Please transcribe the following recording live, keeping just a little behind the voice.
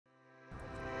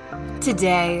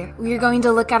Today, we are going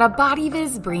to look at a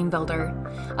BodyViz brain builder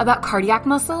about cardiac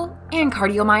muscle and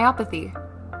cardiomyopathy.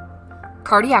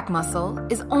 Cardiac muscle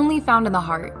is only found in the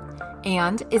heart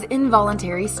and is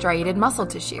involuntary striated muscle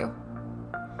tissue.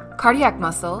 Cardiac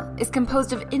muscle is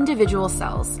composed of individual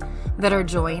cells that are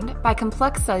joined by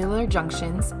complex cellular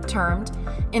junctions termed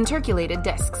intercalated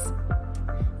discs.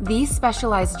 These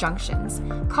specialized junctions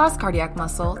cause cardiac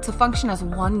muscle to function as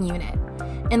one unit,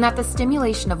 in that the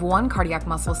stimulation of one cardiac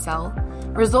muscle cell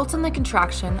results in the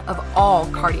contraction of all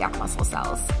cardiac muscle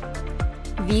cells.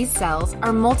 These cells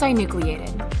are multinucleated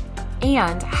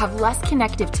and have less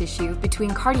connective tissue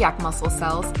between cardiac muscle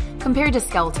cells compared to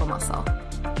skeletal muscle.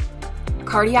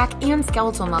 Cardiac and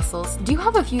skeletal muscles do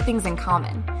have a few things in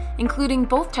common, including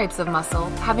both types of muscle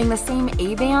having the same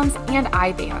A bands and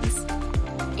I bands,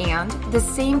 and the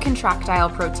same contractile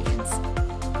proteins.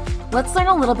 Let's learn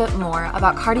a little bit more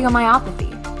about cardiomyopathy.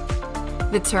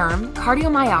 The term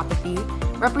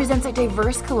cardiomyopathy represents a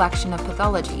diverse collection of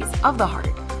pathologies of the heart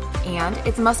and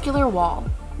its muscular wall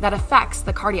that affects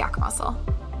the cardiac muscle.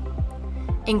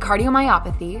 In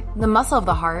cardiomyopathy, the muscle of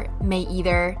the heart may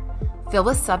either fill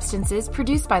with substances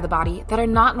produced by the body that are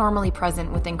not normally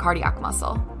present within cardiac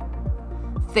muscle,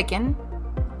 thicken,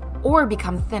 or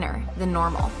become thinner than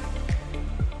normal.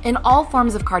 In all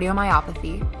forms of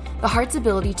cardiomyopathy, the heart's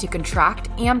ability to contract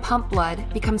and pump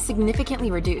blood becomes significantly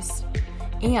reduced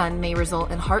and may result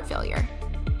in heart failure.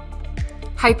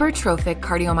 Hypertrophic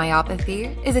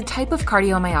cardiomyopathy is a type of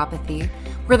cardiomyopathy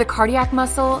where the cardiac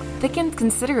muscle thickens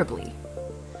considerably.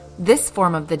 This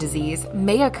form of the disease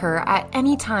may occur at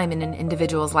any time in an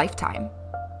individual's lifetime.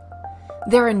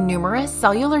 There are numerous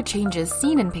cellular changes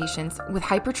seen in patients with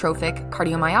hypertrophic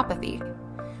cardiomyopathy,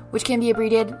 which can be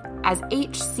abbreviated as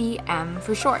HCM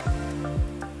for short.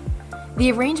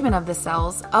 The arrangement of the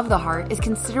cells of the heart is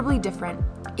considerably different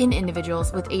in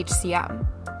individuals with HCM.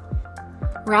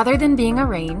 Rather than being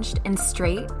arranged in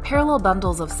straight, parallel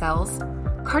bundles of cells,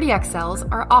 cardiac cells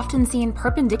are often seen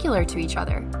perpendicular to each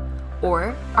other,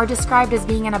 or are described as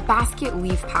being in a basket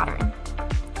weave pattern.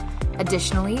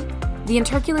 Additionally, the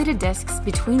intercalated discs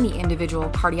between the individual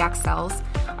cardiac cells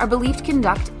are believed to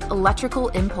conduct electrical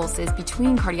impulses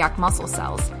between cardiac muscle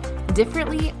cells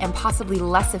differently and possibly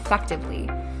less effectively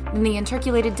than the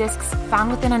intercalated discs found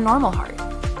within a normal heart.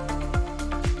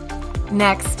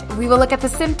 Next, we will look at the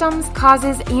symptoms,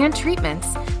 causes, and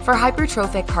treatments for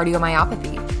hypertrophic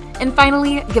cardiomyopathy, and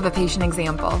finally, give a patient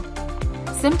example.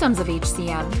 Symptoms of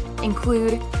HCM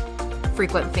include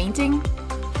frequent fainting,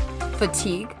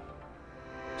 fatigue,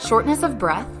 shortness of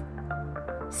breath,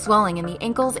 swelling in the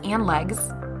ankles and legs,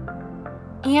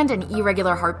 and an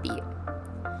irregular heartbeat.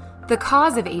 The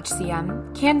cause of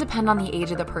HCM can depend on the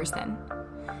age of the person.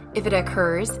 If it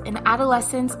occurs in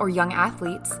adolescents or young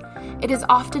athletes, it is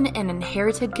often an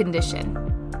inherited condition.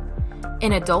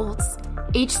 In adults,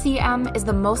 HCM is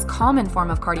the most common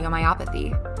form of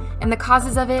cardiomyopathy, and the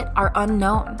causes of it are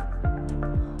unknown.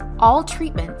 All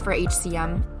treatment for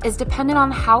HCM is dependent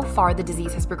on how far the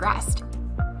disease has progressed.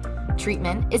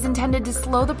 Treatment is intended to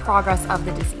slow the progress of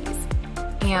the disease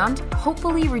and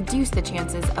hopefully reduce the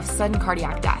chances of sudden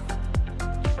cardiac death.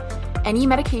 Any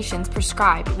medications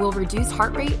prescribed will reduce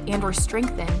heart rate and/or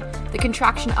strengthen the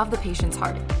contraction of the patient's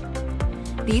heart.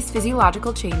 These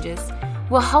physiological changes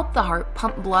will help the heart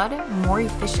pump blood more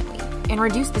efficiently and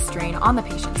reduce the strain on the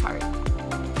patient's heart.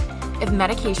 If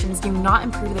medications do not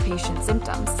improve the patient's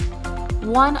symptoms,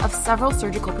 one of several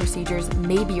surgical procedures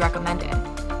may be recommended.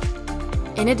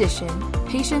 In addition,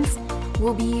 patients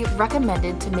will be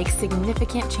recommended to make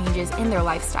significant changes in their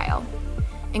lifestyle,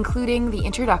 including the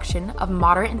introduction of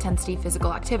moderate intensity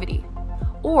physical activity,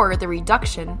 or the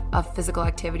reduction of physical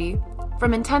activity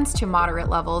from intense to moderate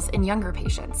levels in younger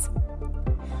patients,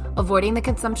 avoiding the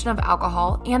consumption of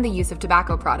alcohol and the use of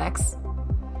tobacco products,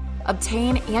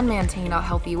 obtain and maintain a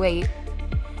healthy weight,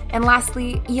 and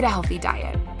lastly, eat a healthy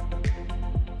diet.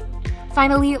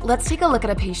 Finally, let's take a look at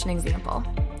a patient example.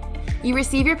 You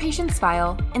receive your patient's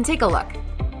file and take a look.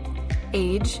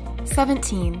 Age,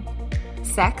 17.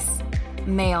 Sex,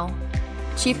 male.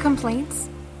 Chief complaints,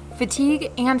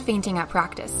 fatigue and fainting at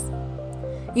practice.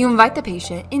 You invite the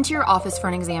patient into your office for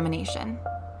an examination.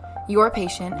 Your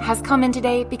patient has come in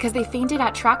today because they fainted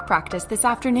at track practice this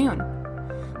afternoon.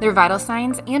 Their vital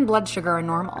signs and blood sugar are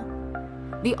normal.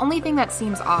 The only thing that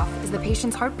seems off is the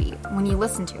patient's heartbeat when you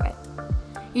listen to it.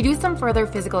 You do some further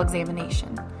physical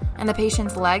examination, and the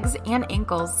patient's legs and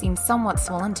ankles seem somewhat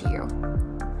swollen to you.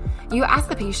 You ask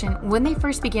the patient when they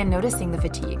first began noticing the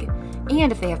fatigue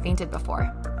and if they have fainted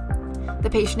before. The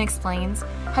patient explains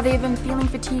how they have been feeling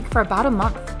fatigue for about a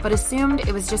month, but assumed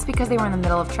it was just because they were in the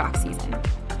middle of track season.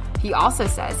 He also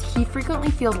says he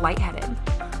frequently feels lightheaded,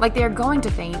 like they are going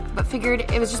to faint, but figured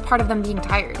it was just part of them being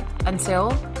tired, until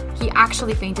he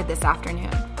actually fainted this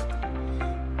afternoon.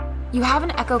 You have an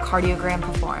echocardiogram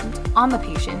performed on the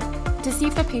patient to see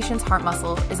if the patient's heart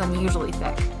muscle is unusually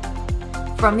thick.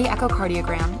 From the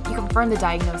echocardiogram, you confirm the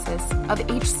diagnosis of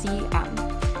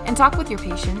HCM and talk with your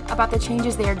patient about the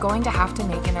changes they are going to have to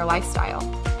make in their lifestyle,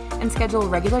 and schedule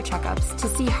regular checkups to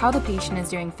see how the patient is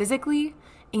doing physically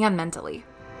and mentally.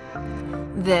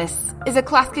 This is a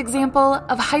classic example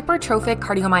of hypertrophic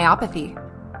cardiomyopathy.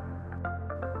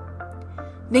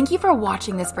 Thank you for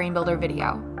watching this Brain Builder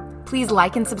video. Please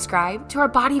like and subscribe to our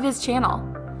BodyViz channel.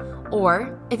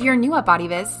 Or, if you're new at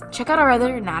BodyViz, check out our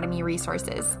other anatomy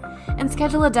resources and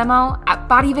schedule a demo at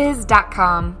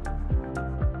bodyviz.com.